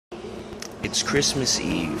It's Christmas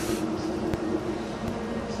Eve.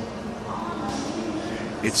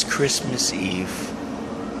 It's Christmas Eve.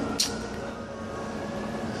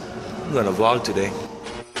 I'm gonna vlog today.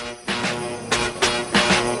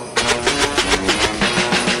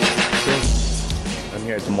 So, I'm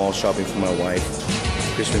here at the mall shopping for my wife.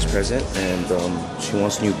 Christmas present, and she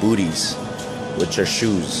wants new booties, which are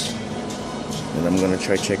shoes. And I'm gonna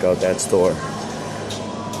try check out that store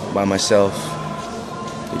by myself.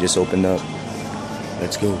 They just opened up.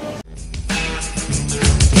 Let's go.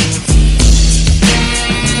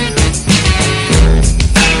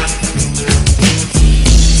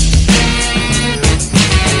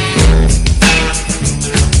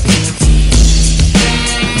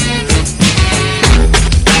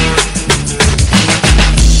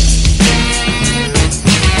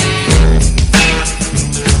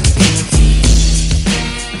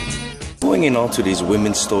 Going in all to these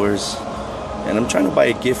women's stores, and I'm trying to buy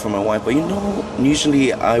a gift for my wife, but you know,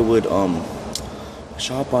 usually I would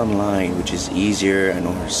shop online, which is easier. I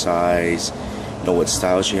know her size, know what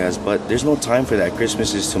style she has, but there's no time for that.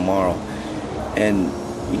 Christmas is tomorrow, and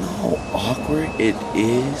you know how awkward it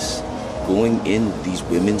is going in these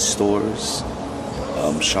women's stores,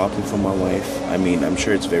 shopping for my wife. I mean, I'm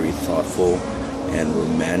sure it's very thoughtful and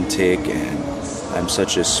romantic, and I'm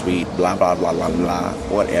such a sweet blah blah blah blah blah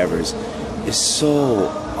whatever's. It's so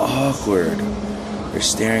awkward. They're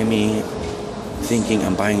staring at me, thinking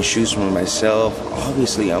I'm buying shoes for myself.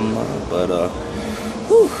 Obviously I'm not, but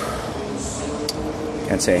whew.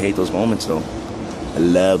 Can't say I hate those moments though. I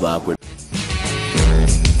love awkward.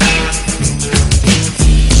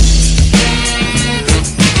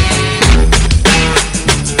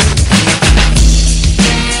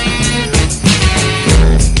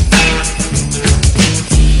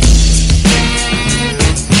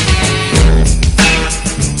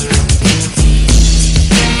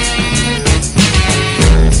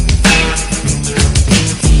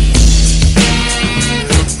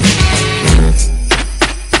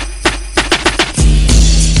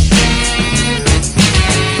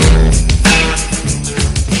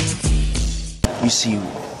 You see,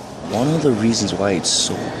 one of the reasons why it's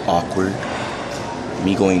so awkward,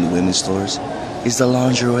 me going to women's stores, is the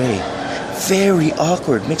lingerie. Very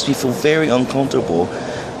awkward, makes me feel very uncomfortable.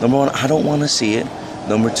 Number one, I don't want to see it.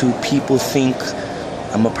 Number two, people think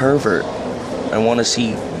I'm a pervert. I want to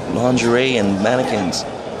see lingerie and mannequins.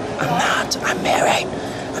 I'm not, I'm married.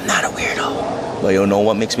 I'm not a weirdo. But you know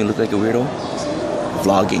what makes me look like a weirdo?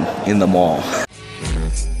 Vlogging in the mall.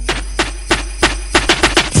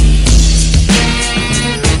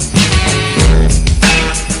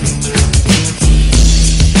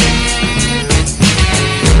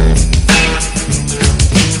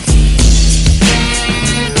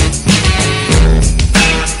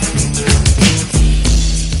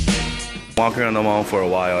 Walking around the mall for a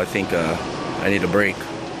while, I think I need a break.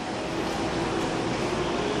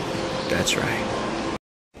 That's right.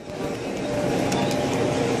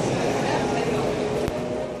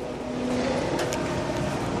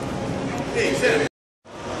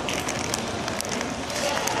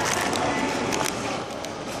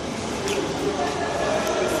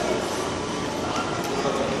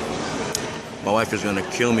 My wife is gonna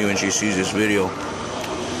kill me when she sees this video,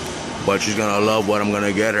 but she's gonna love what I'm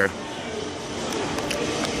gonna get her.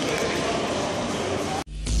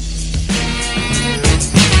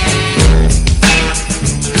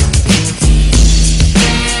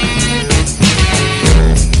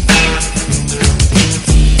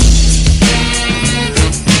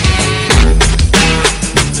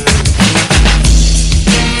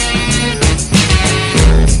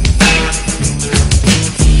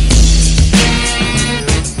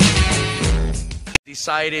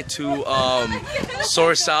 Decided to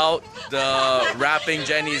source out the wrapping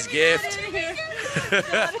Jenny's gift.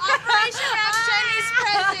 Operation Wrap Jenny's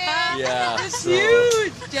present. Yeah, it's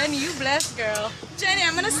huge. Jenny, you blessed, girl. Jenny,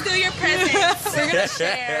 I'm gonna steal your presents. We're gonna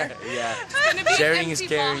share. Yeah, it's gonna be sharing is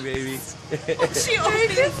caring, baby. She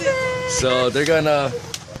opens it. So they're gonna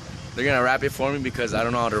wrap it for me because I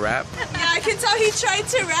don't know how to wrap. Yeah, I can tell he tried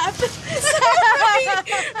to wrap.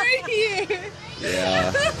 right here.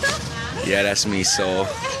 Yeah, yeah, that's me. So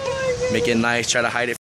make it nice. Try to hide it.